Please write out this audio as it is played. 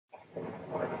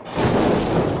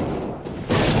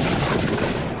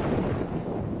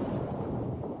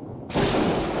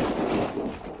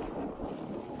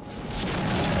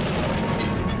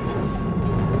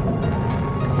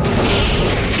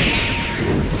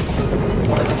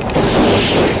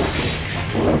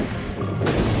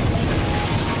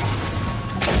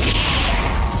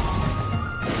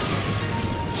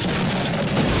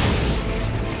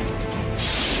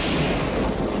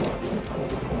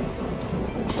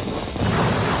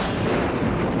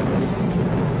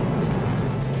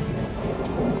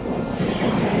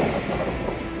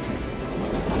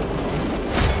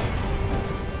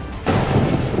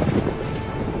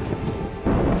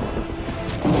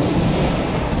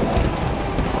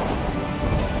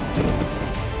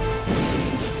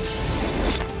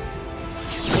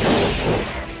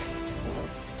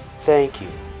Thank you.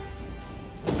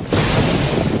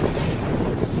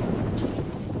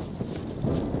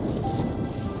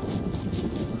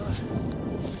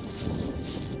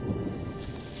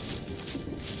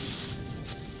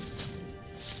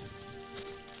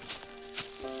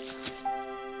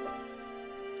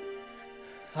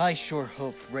 I sure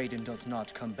hope Raiden does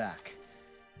not come back.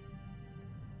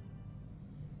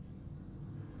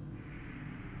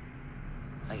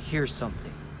 I hear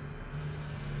something.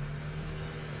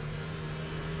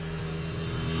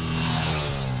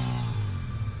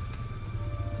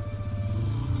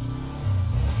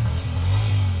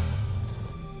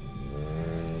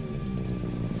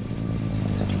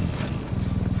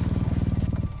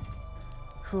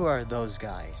 Who are those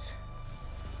guys?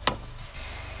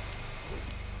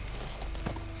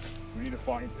 We need to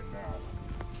find him now.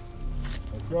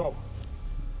 Let's go.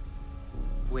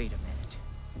 Wait a minute.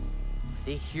 Are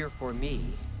they here for me?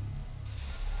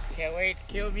 Can't wait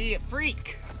to kill me a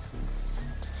freak.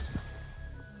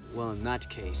 Well, in that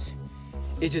case,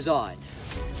 it is on.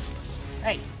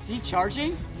 Hey, is he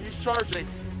charging? He's charging.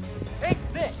 Take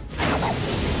this!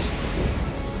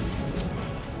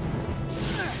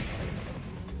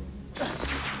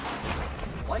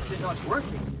 Why is it not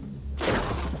working?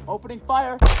 Opening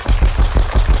fire.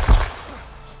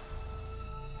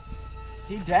 Is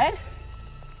he dead?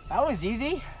 That was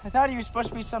easy. I thought he was supposed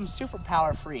to be some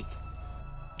superpower freak.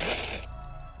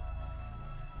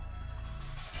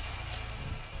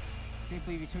 Can't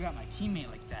believe you took out my teammate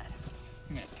like that.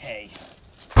 I'm gonna pay.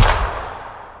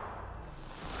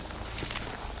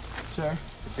 Sir,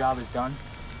 the job is done.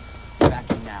 Back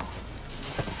in now.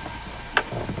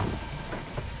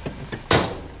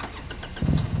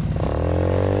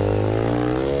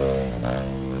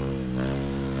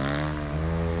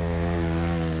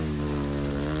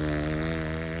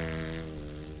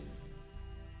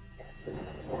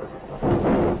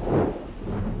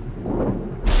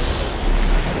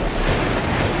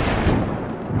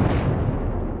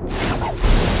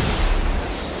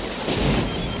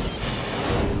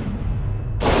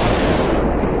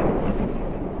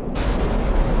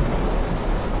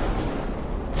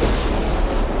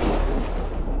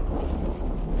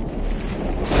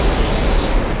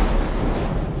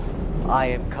 I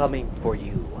am coming for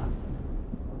you.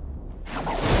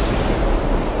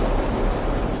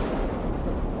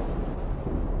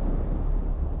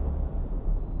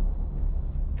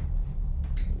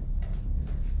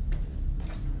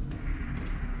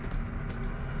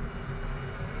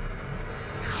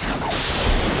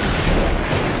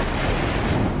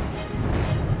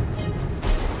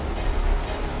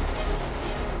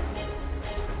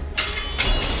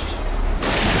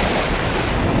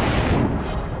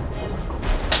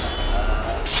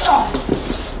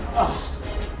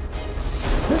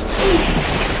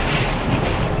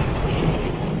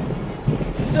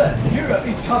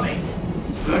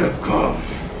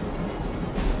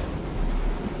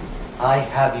 I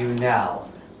have you now.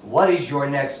 What is your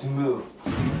next move?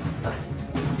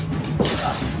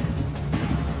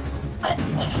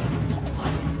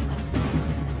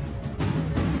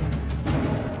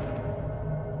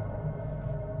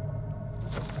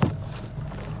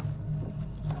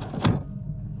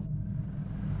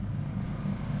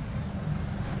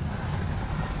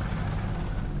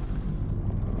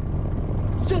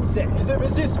 Sensei, there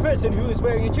is this person who is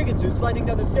wearing a chicken suit sliding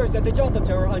down the stairs at the Jotham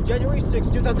Tower on January 6,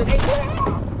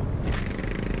 2008.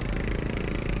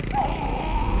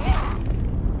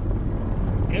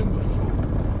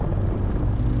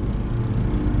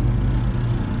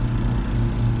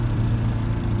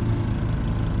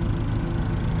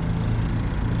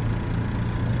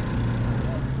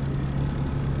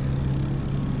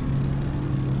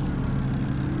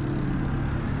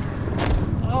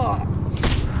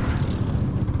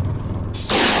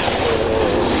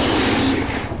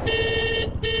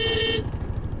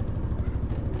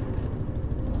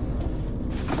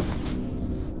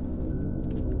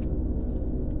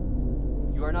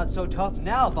 are not so tough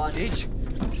now, Bondage.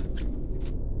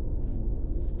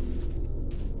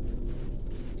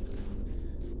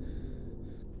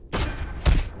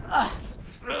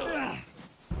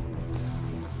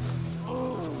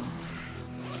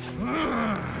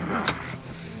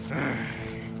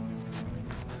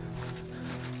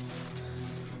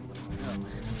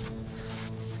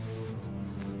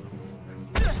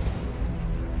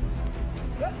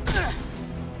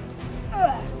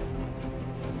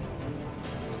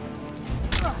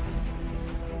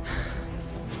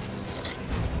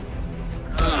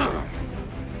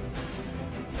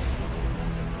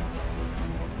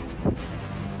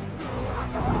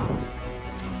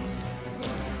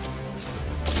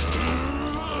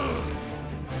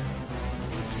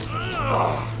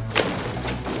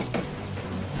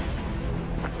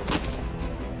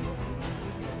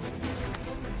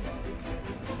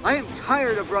 I am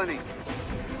tired of running.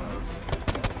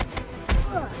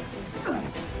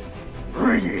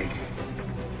 Bring it.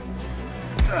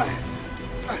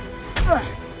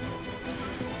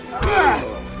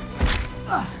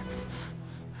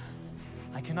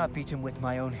 I cannot beat him with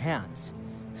my own hands,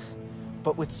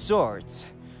 but with swords.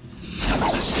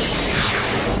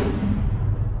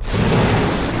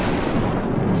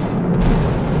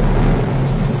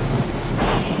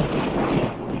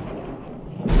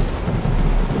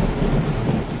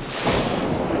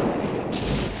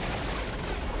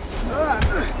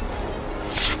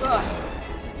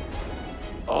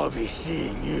 I'll be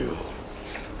seeing you.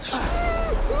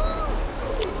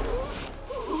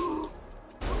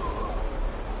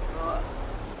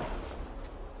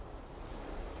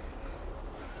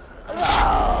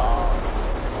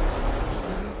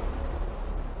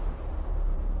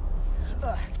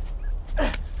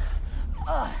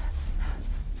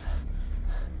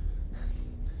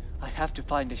 I have to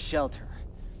find a shelter.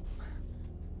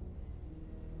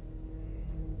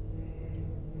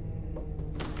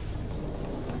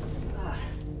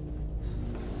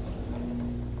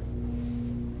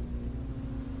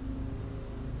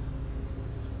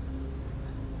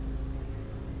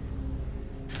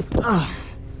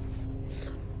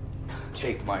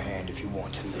 Take my hand if you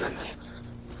want to live.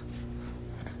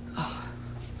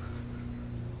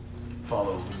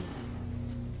 Follow me.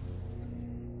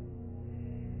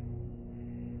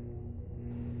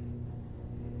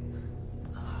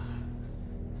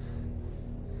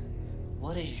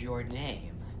 What is your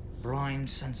name? Brian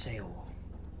Senseo.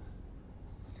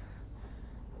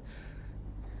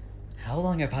 How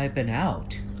long have I been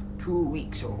out? 2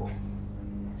 weeks old.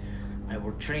 I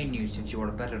will train you since you are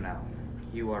better now.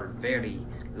 You are very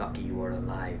lucky you are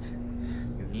alive.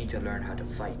 You need to learn how to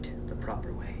fight the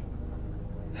proper way.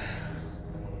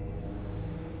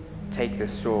 Take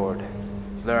this sword.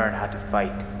 Learn how to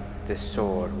fight. This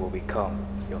sword will become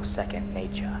your second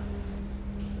nature.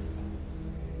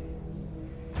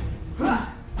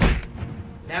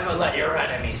 Never let your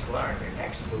enemies learn your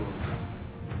next move.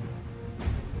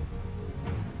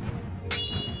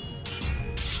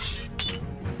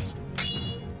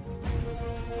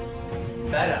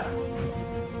 Better.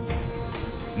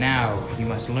 Now, you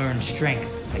must learn strength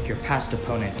like your past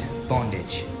opponent,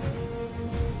 Bondage.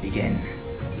 Begin.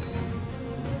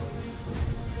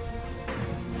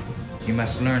 You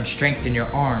must learn strength in your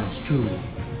arms, too.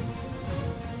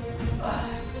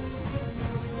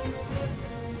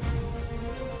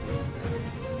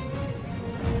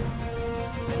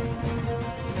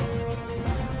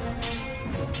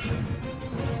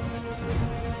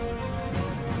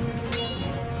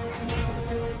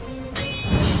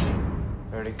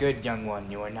 Very good, young one.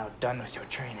 You are now done with your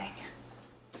training.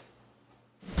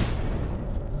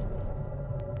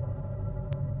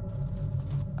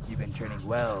 You've been training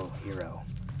well, hero.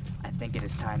 I think it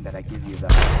is time that I give you the...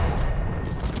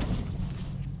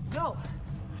 No!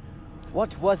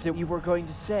 What was it you were going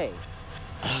to say?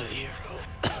 Hero,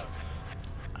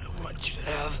 I want you to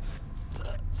have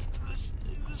the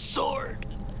sword.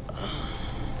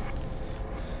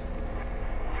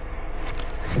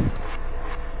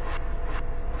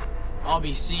 I'll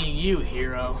be seeing you,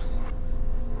 hero.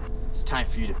 It's time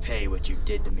for you to pay what you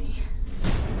did to me.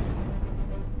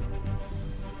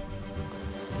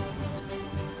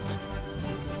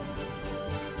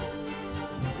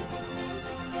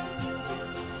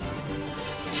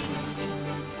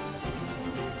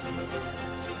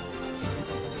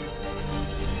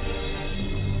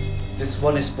 This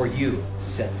one is for you,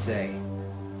 Sensei.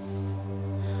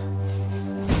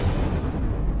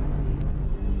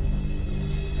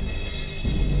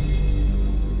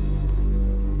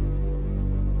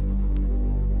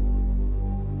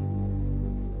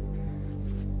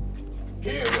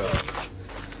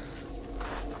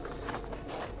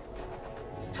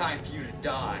 time for you to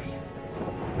die.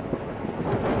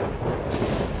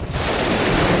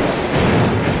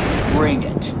 Bring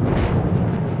it.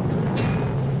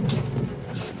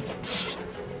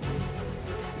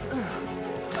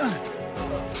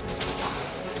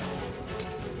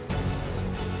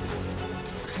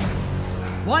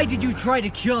 Why did you try to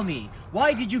kill me?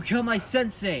 Why did you kill my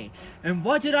sensei? And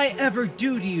what did I ever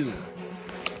do to you?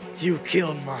 You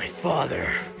killed my father.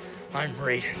 I'm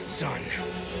Raiden's son.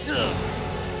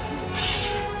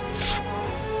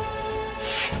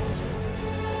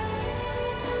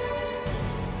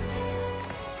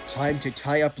 Time to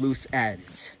tie up loose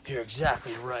ends. You're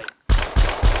exactly right.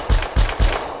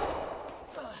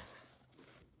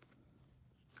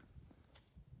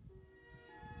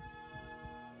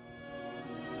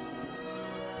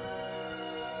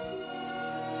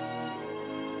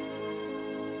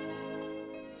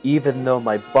 Even though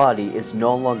my body is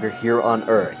no longer here on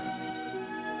Earth,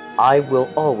 I will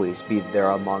always be there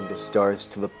among the stars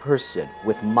to the person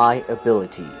with my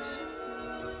abilities.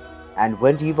 And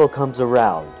when evil comes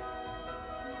around,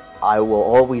 I will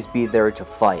always be there to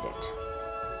fight it.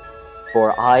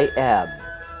 For I am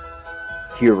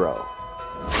Hero.